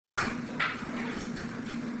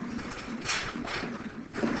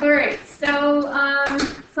All right, so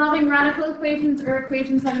solving radical equations or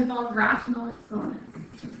equations that involve rational exponents.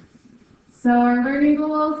 So our learning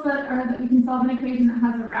goals are that we can solve an equation that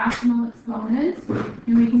has a rational exponent,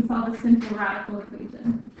 and we can solve a simple radical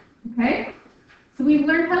equation. Okay? So we've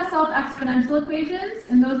learned how to solve exponential equations,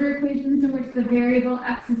 and those are equations in which the variable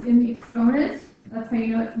x is in the exponent. That's how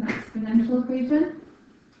you know it's an exponential equation.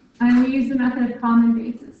 And we use the method of common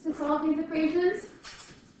basis to solve these equations.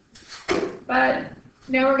 But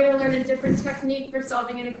now we're going to learn a different technique for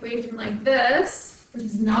solving an equation like this, which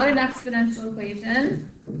is not an exponential equation.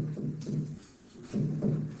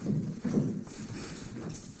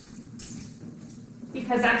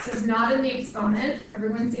 Because x is not in the exponent.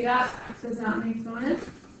 Everyone see that? X is not in the exponent.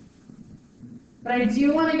 But I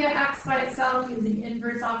do want to get x by itself using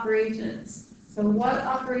inverse operations. So what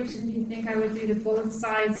operation do you think I would do to both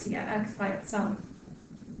sides to get x by itself?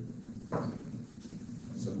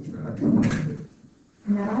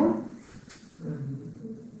 No?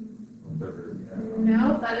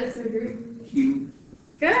 No, that is the root.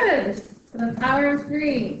 Good. So the power of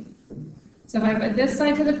 3. So if I put this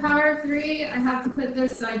side to the power of 3, I have to put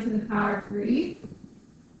this side to the power of 3.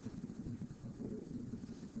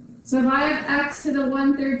 So if I have x to the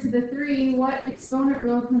 1/3 to the 3, what exponent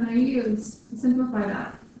rule can I use to simplify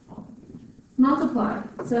that? Multiply.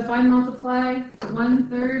 So if I multiply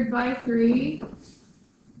 1/3 by 3,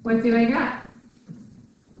 what do I get?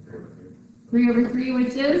 3 over 3,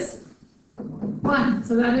 which is 1.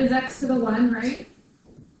 So that is x to the 1, right?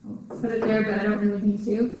 I'll put it there, but I don't really need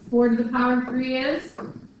to. 4 to the power of 3 is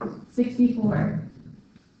 64.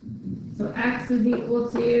 So x is equal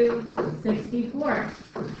to 64.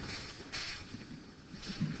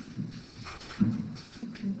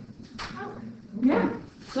 Yeah,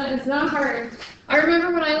 so it's not hard. I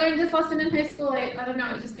remember when I learned this lesson in high school, I don't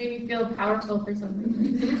know, it just made me feel powerful for some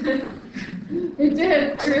reason. It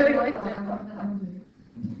did. I really liked it.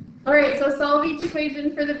 All right, so solve each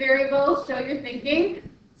equation for the variable. Show your thinking.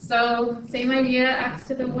 So same idea, x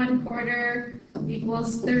to the 1/4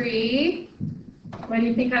 equals 3. What do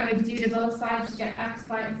you think I would do to both sides to get x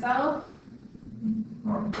by itself?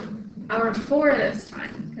 Power of 4 this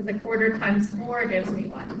time, because 1/4 times 4 gives me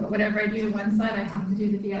 1. But whatever I do to one side, I have to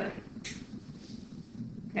do to the other.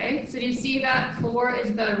 Okay, so do you see that 4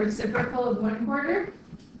 is the reciprocal of 1/4?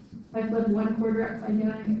 If I flip 1/4 upside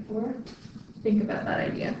down, I get 4. Think about that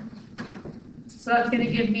idea. So that's going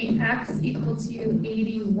to give me x equal to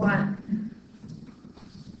 81.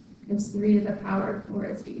 Because 3 to the power of 4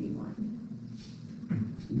 is 81.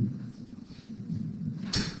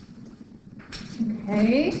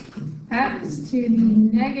 Okay, x to the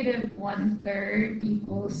negative 1/3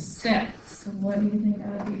 equals 6. So what do you think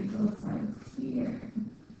I would do to both sides here?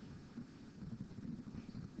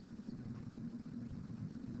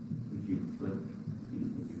 Would you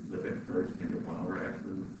flip it first into 1 over x?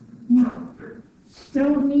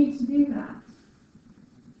 Don't need to do that.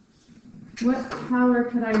 What power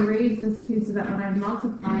could I raise this to so that when I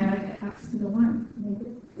multiply I get x to the 1?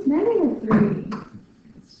 Negative 3.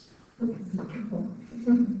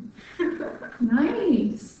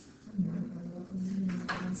 Nice.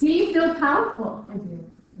 See, you feel powerful.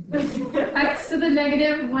 X to the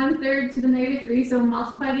negative 1/3 to the negative 3, so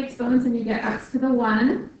multiply the exponents and you get x to the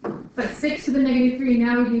 1. But 6 to the negative 3,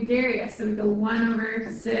 now we do Darius, so we go 1 over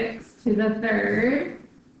 6 to the 3rd,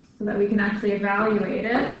 so that we can actually evaluate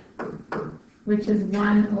it, which is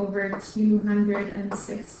 1 over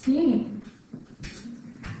 216.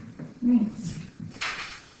 Nice.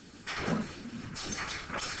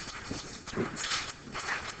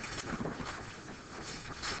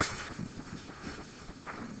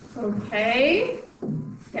 Okay,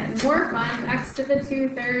 getting more fun. X to the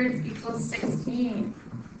 2/3 equals 16.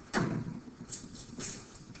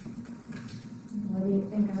 What do you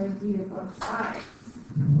think I would do to both sides?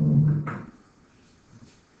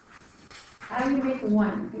 How do you make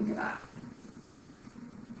 1? Think of that.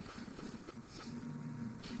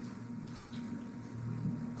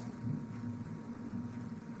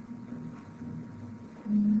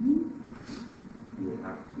 You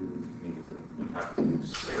have to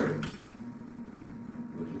square it.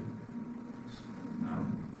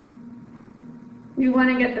 We want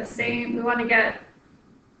to get the same. We want to get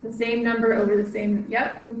the same number over the same.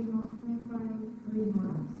 Yep.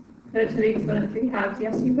 Put it to the exponent 3 halves.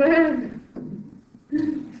 Yes, you would.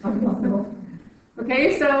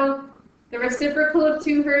 Okay, so the reciprocal of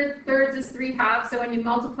 2/3 is 3 halves. So when you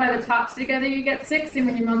multiply the tops together, you get 6, and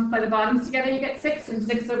when you multiply the bottoms together, you get 6, and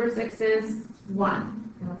 6 over 6 is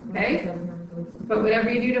 1. Okay? But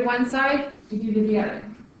whatever you do to one side, you do to the other.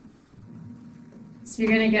 So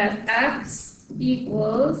you're going to get x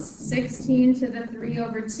equals 16 to the 3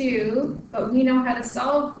 over 2, but we know how to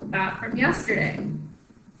solve that from yesterday.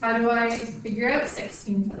 How do I figure out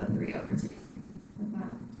 16 to the 3 over 2? What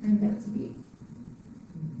that turned out to be?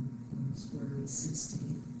 Square root of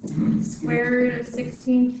 16. Square root of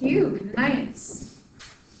 16 cubed. Nice.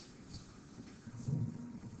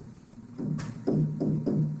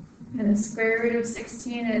 And the square root of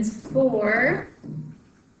 16 is 4.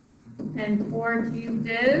 And 4 cubed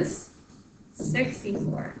is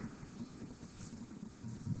 64.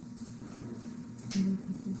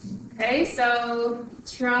 Okay, so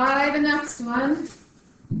try the next one.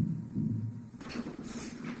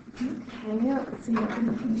 Okay, let's see what we can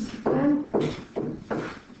do.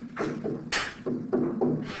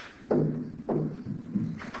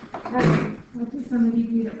 Okay, what does somebody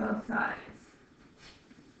do to both sides?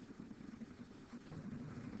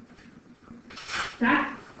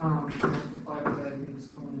 Jack? Multiply by the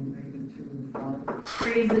exponent negative 2 and 5.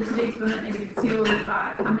 Raise it to the exponent negative 2 over 5.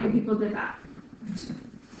 How many people did that?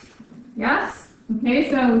 Yes? Okay,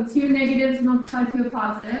 so two negatives multiply to a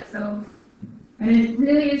positive, so, and it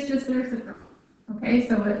really is just the reciprocal. Okay,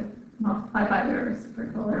 so it multiply by the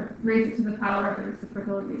reciprocal, or raise it to the power of the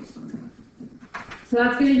reciprocal of the exponent. So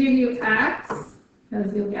that's going to give you x,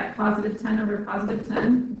 because you'll get positive 10 over positive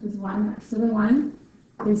 10, which is 1 next to the 1,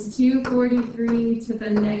 is 243 to the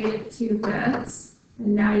negative 2/5,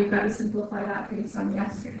 and now you've got to simplify that based on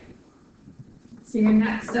yesterday. So your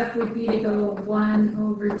next step would be to go 1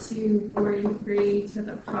 over 243 to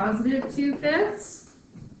the positive 2/5.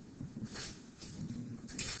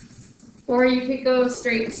 Or you could go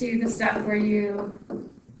straight to the step where you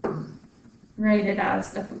write it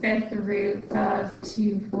as the 5th root of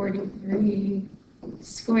 243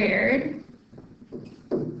 squared.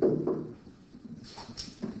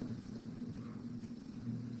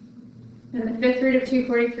 And the 5th root of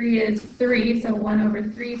 243 is 3, so 1 over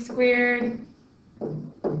 3 squared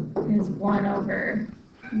is 1 over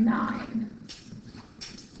 9.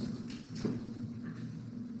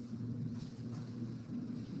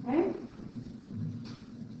 Okay.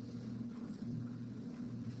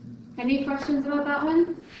 Any questions about that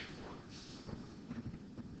one?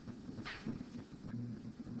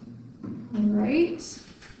 All right.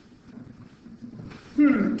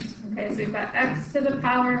 Okay, so we've got x to the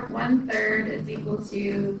power of 1/3 is equal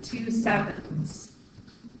to 2/7.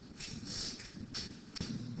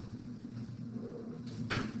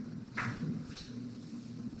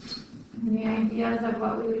 Any ideas of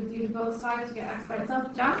what we would do to both sides to get x by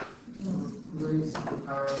itself, Jack? Raise to the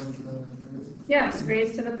power of the Yes,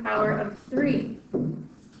 raised to the power of 3.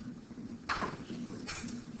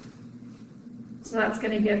 So that's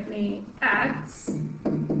going to give me x.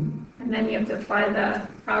 And then you have to apply the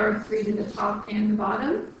power of 3 to the top and the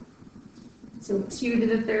bottom. So 2 to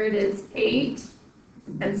the 3rd is 8.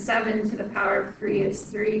 And 7 to the power of 3 is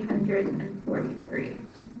 343.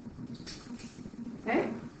 Okay?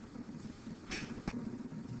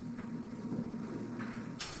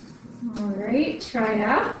 All right, try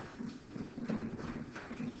that.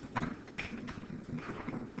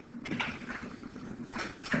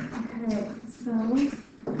 Okay, so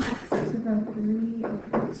x to the 3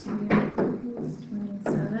 over 2 equals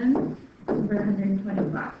 27 over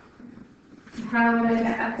 125. How would I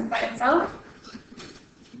get x by itself?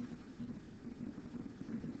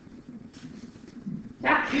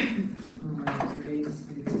 Jack? raise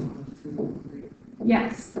to the exponent of 2 and 3.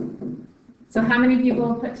 Yes. So how many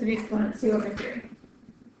people put to the exponent 2 over 3?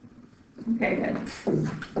 Okay, good.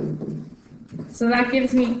 So that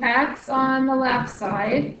gives me x on the left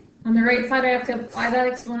side. On the right side, I have to apply that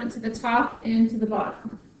exponent to the top and to the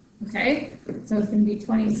bottom. Okay? So it's going to be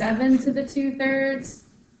 27 to the 2/3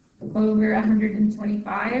 over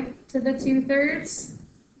 125 to the 2/3.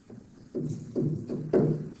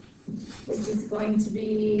 Which is going to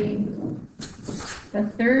be the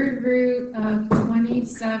 3rd root of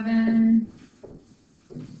 27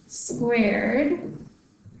 squared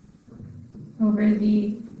over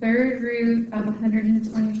the 3rd root of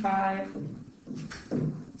 125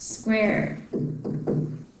 squared.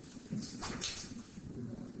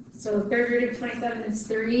 So 3rd root of 27 is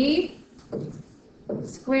 3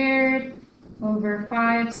 squared over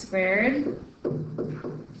 5 squared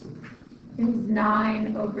is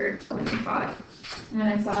 9 over 25. And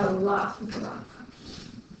I saw a lot of people on that.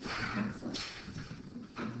 Excellent.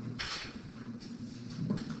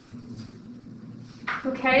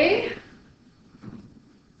 Okay.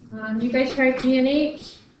 You guys try P and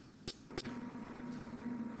H.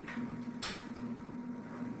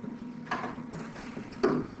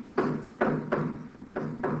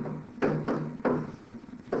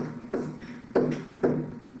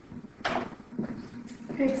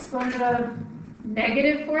 exponent of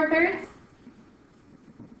negative 4/3?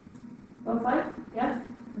 Both sides? Yes?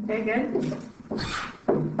 Okay, good.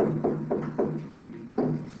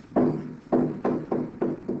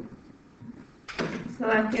 So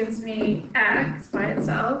that gives me x by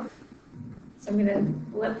itself. So I'm going to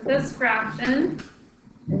flip this fraction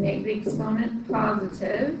and make the exponent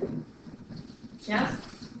positive. Yes?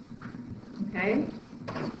 Okay.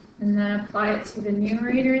 And then apply it to the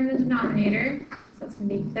numerator and the denominator. So it's going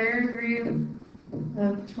to be third root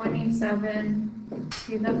of 27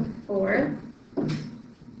 to the fourth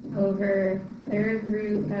over third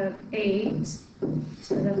root of 8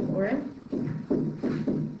 to the fourth,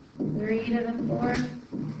 3 to the fourth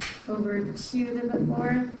over 2 to the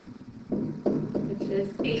fourth, which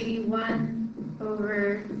is 81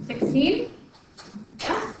 over 16.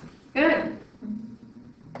 Yeah, good.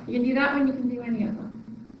 You can do that one, you can do any of them.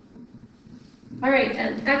 All right,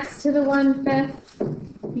 and x to the 1/5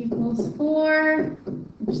 equals 4,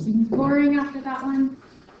 which seems boring after that one.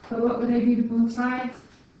 So what would I do to both sides?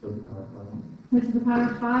 Put to the power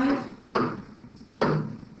of 5.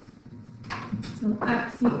 So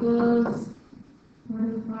x equals 4 to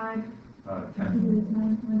the 5. 10.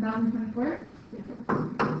 1024.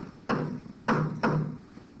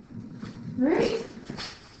 Right.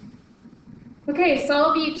 Okay,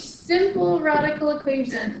 solve each simple radical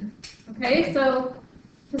equation. Okay, so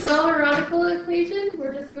to solve a radical equation,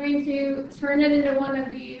 we're just going to turn it into one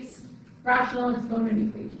of these rational exponent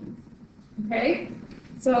equations. Okay,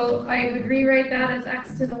 so I would rewrite that as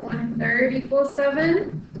x to the 1/3 equals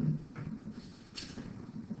 7.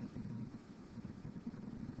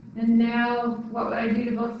 And now, what would I do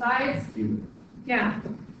to both sides? Yeah.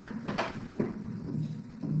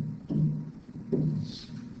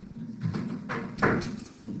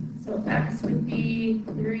 So x would be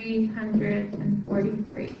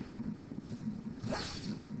 343.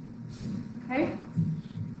 Okay?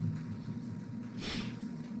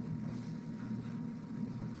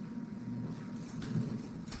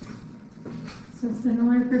 So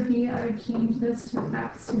similar for b, I would change this to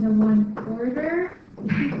x to the 1/4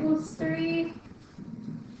 equals 3.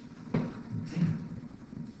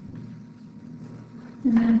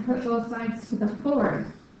 And then put both sides to the 4th.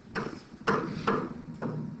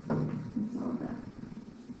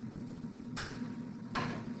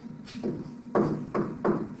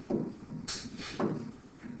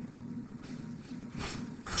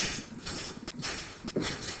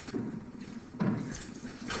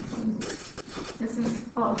 This is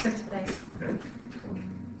all for today. Okay.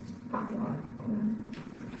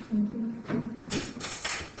 Thank you.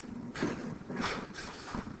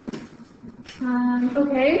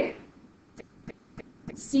 Okay.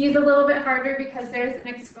 C is a little bit harder because there's an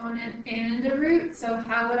exponent and a root. So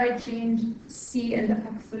how would I change C into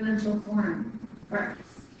exponential form first?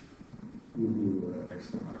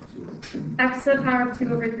 X to the power of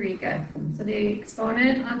 2 over 3, good. So the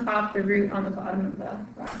exponent on top, the root on the bottom of the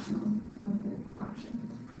rational function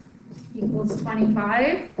equals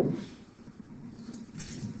 25.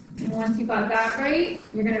 And once you got that right,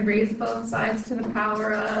 you're going to raise both sides to the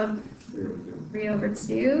power of 3 over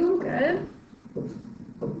 2, good.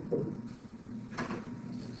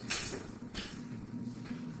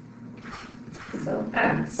 So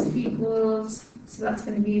x equals, so that's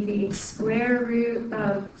going to be the square root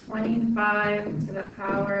of 25 to the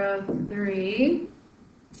power of 3.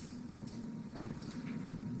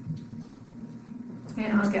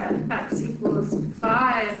 And I'll get x equals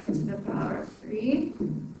 5 to the power of 3,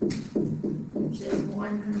 which is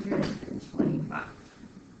 125.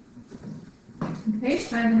 Okay,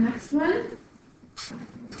 try the next one.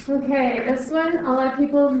 Okay, this one a lot of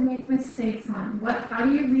people make mistakes on. How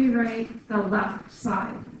do you rewrite the left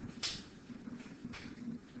side?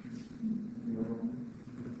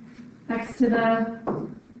 X to the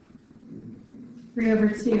 3 over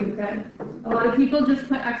 2, good. A lot of people just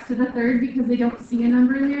put x to the 3rd because they don't see a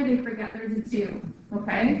number in there, they forget there's a 2,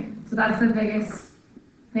 okay? So that's the biggest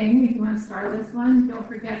thing if you want to start this one. Don't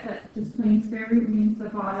forget that just plain square root means the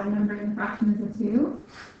bottom number in the fraction is a 2.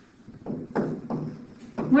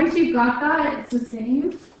 Once you've got that, it's the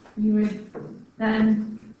same. You would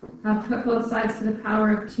then put both sides to the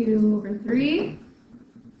power of 2 over 3.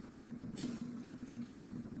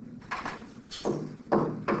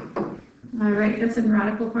 I'll write this in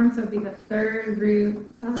radical form, so it would be the 3rd root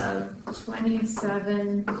of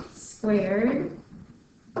 27 squared,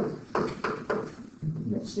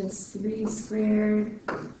 which is 3 squared,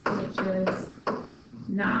 which is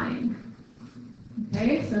 9.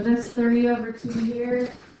 Okay, so this 3 over 2 here,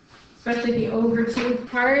 especially the over 2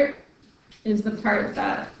 part, is the part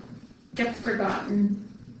that gets forgotten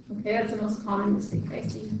Okay, that's the most common mistake I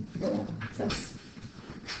see. Cool.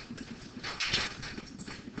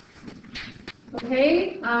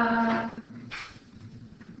 Okay, I'll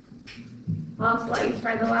just let you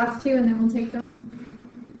try the last two and then we'll take them.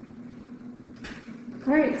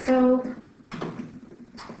 All right, so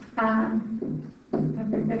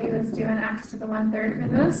everybody was doing x to the 1/3 for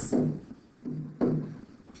this.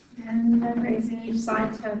 And then raising each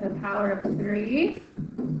side to the power of 3.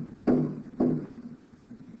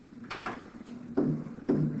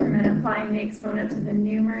 And then applying the exponent to the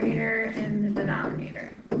numerator and the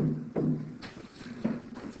denominator.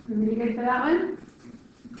 Everybody good for that one?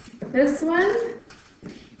 This one,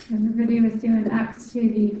 everybody was doing x to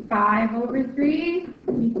the 5/3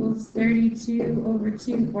 equals 32 over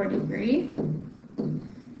 243.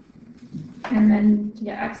 And then to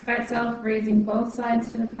get x by itself, raising both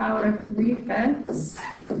sides to the power of 3/5.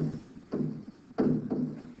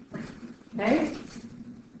 Okay.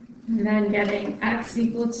 And then getting x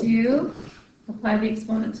equal to, apply the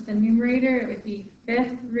exponent to the numerator, it would be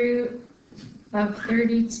 5th root of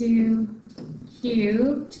 32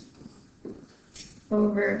 cubed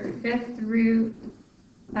over 5th root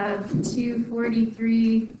of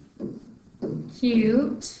 243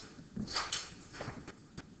 cubed.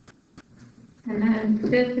 And then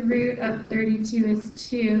 5th root of 32 is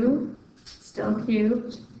 2, still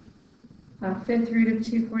cubed. 5th root of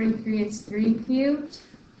 243 is 3 cubed.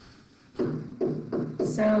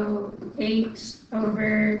 So 8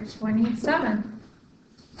 over 27.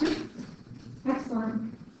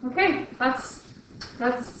 Excellent. Okay, that's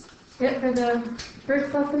it for the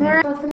first lesson.